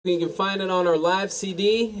You can find it on our live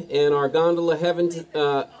CD and our Gondola Heaven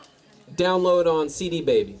download on CD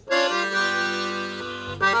Baby.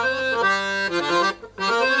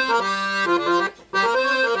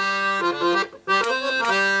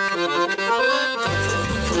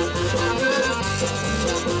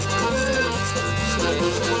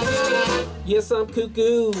 Yes, I'm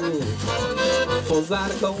cuckoo for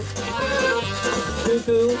Zydeco.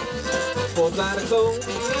 Cuckoo for Zydeco.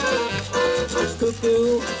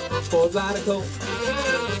 Cuckoo for Zydeco.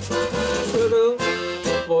 Cuckoo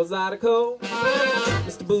for Zydeco.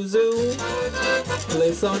 Mr. Boozoo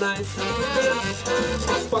plays so nice.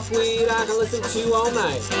 Buckwheat I can listen to all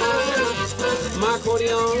night. My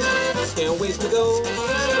accordion can't wait to go.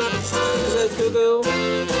 Let's cuckoo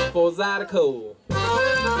for Zydeco.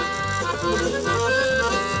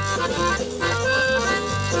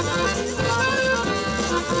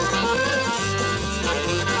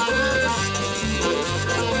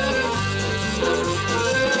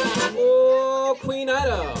 Oh, Queen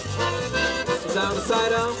Ida is out of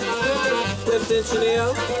cider. Clifton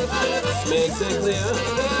Chanel makes it clear.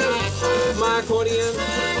 My accordion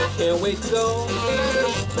can't wait to go.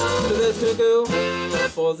 To this cuckoo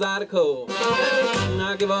for Zydeco.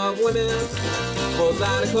 I give up women for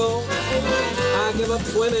Zydeco. I give up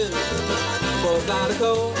swimming for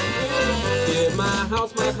Zydeco. Give my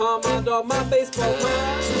house, my car, my dog, my baseball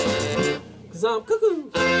card. 'Cause I'm cuckoo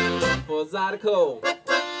for Zydeco.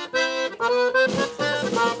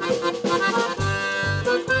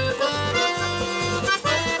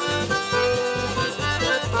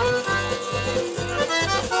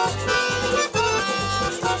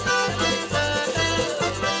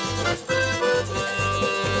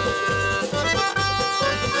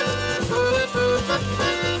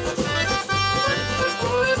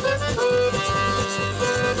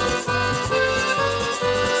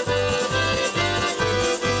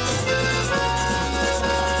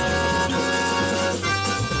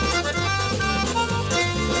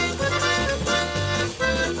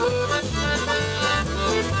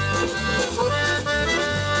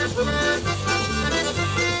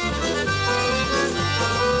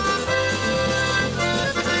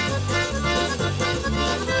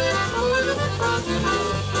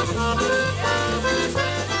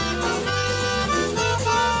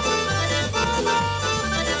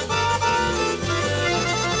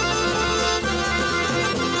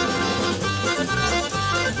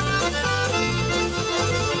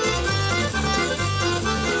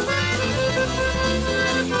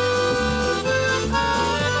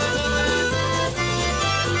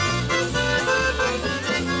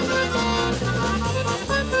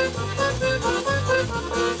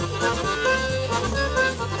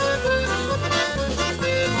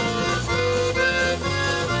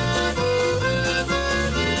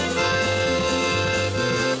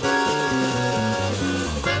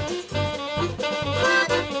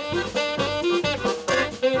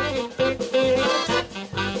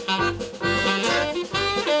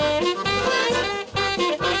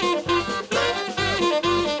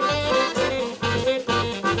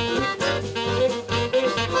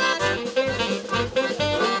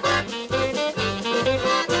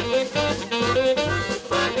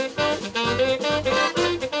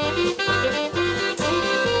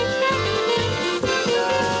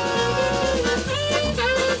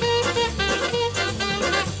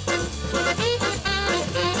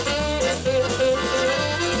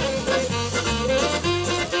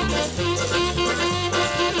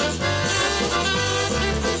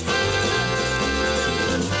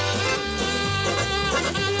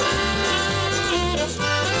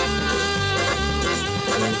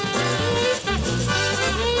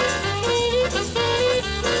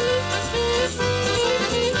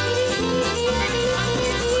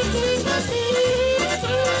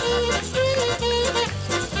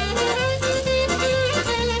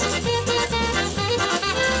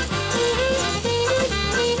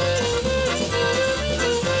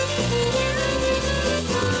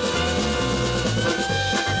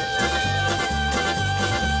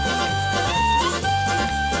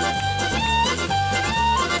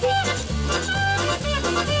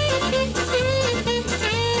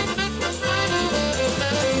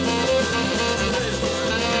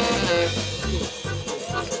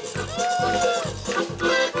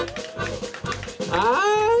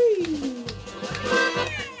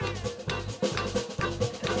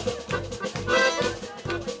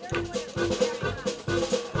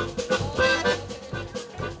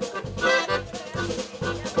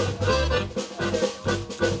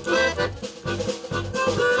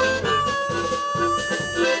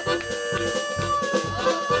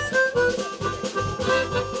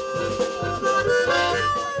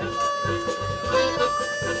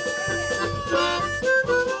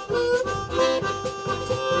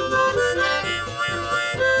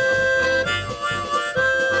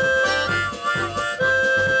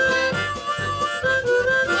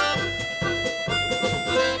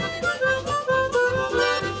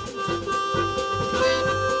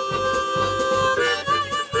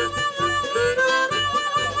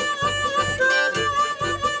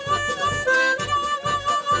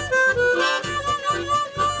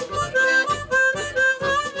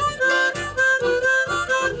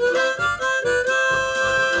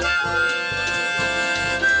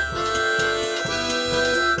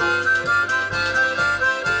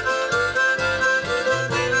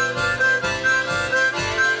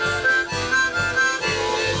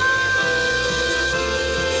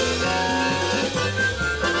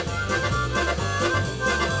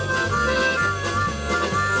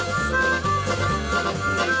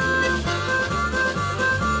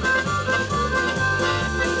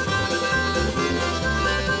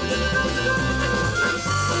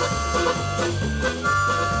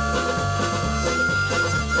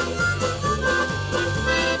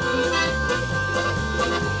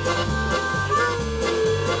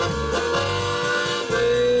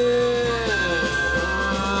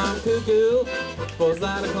 for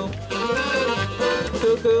Zydeco.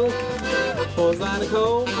 Cuckoo for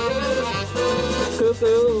Zydeco.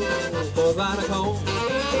 Cuckoo for Zydeco.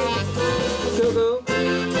 Cuckoo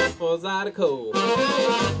for Zydeco.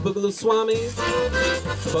 Boogaloo Swamis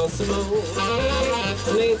for some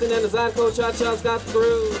move. Nathan and the Zydeco Cha-Cha's got the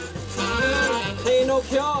groove. Ain't no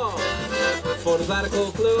cure for the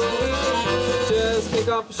Zydeco flu. Just kick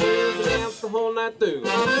off your shoes and dance the whole night through.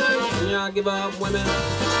 Yeah, I give up women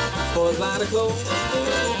for Zydeco.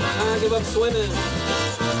 I give up swimming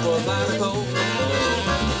for Zydeco.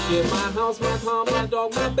 Give my house, my car, my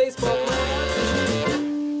dog, my baseball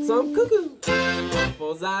player some cuckoo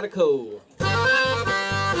for Zydeco.